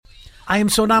I am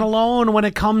so not alone when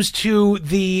it comes to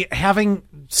the having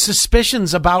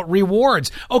suspicions about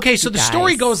rewards. Okay, so the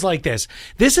story goes like this.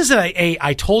 This is a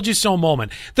I told you so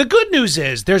moment. The good news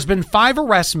is there's been 5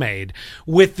 arrests made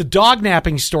with the dog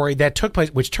napping story that took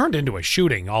place, which turned into a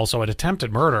shooting, also an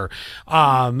attempted murder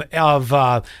of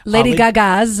Lady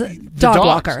Gaga's dog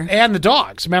walker. And the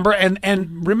dogs, remember?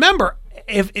 And remember,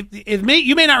 if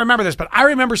you may not remember this, but I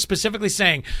remember specifically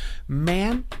saying,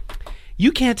 man,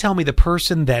 you can't tell me the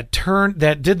person that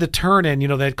did the turn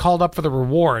in, that called up for the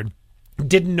reward,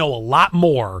 didn't know a lot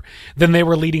more than they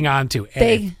were leading on to.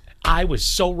 And I was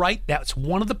so right. That's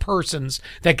one of the persons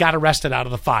that got arrested out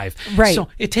of the 5. Right. So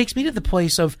it takes me to the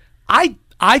place of I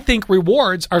think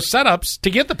rewards are setups to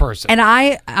get the person. And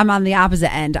I'm on the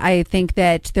opposite end. I think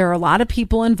that there are a lot of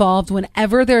people involved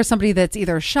whenever there's somebody that's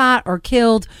either shot or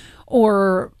killed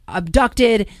or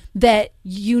abducted, that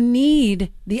you need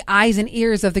the eyes and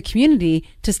ears of the community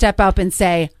to step up and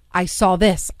say, I saw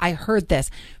this, I heard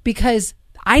this, because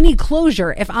I need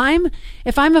closure. If I'm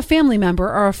a family member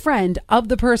or a friend of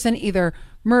the person either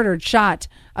murdered, shot,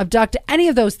 abducted, any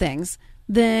of those things,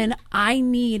 then I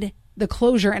need the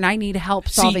closure and I need help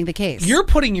solving the case. You're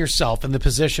putting yourself in the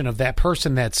position of that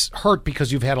person that's hurt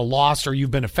because you've had a loss or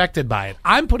you've been affected by it.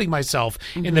 I'm putting myself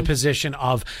in the position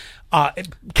of kind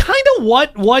of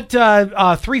what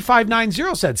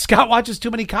 3590 said. Scott watches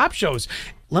too many cop shows.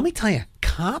 Let me tell you,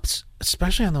 cops,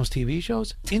 especially on those TV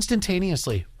shows,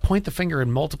 instantaneously point the finger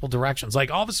in multiple directions. Like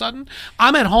all of a sudden,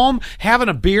 I'm at home having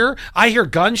a beer. I hear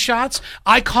gunshots.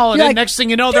 I call it in. Next thing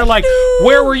you know, they're like,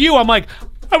 where were you? I'm like,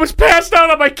 I was passed out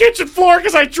on my kitchen floor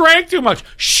because I drank too much.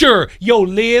 Sure. Yo,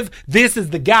 Liv, this is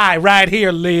the guy right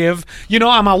here, Liv.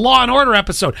 I'm a Law and Order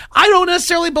episode. I don't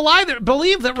necessarily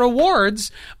believe that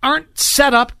rewards aren't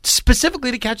set up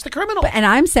specifically to catch the criminal. And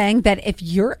I'm saying that if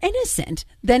you're innocent,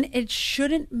 then it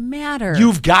shouldn't matter.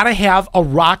 You've got to have a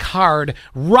rock hard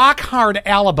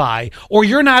alibi, or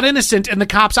you're not innocent in the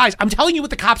cops' eyes. I'm telling you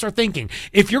what the cops are thinking.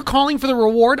 If you're calling for the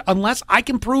reward, unless I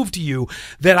can prove to you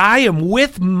that I am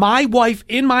with my wife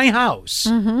in my house,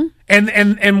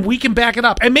 and we can back it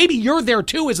up, and maybe you're there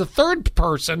too as a third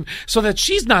person, so that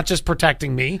she's not just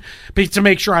protecting me, but to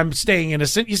make sure I'm staying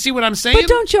innocent. You see what I'm saying? But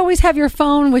don't you always have your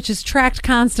phone, which is tracked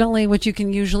constantly, which you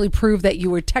can usually prove that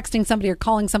you were texting somebody or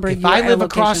calling somebody? If I live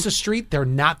across the street, they're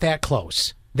not that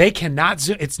close. They cannot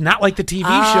zoom. It's not like the TV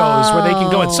shows where they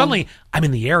can go and suddenly I'm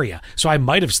in the area, so I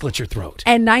might have slit your throat.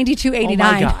 And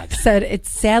 9289 said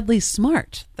it's sadly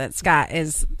smart that Scott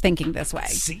is thinking this way.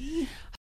 See?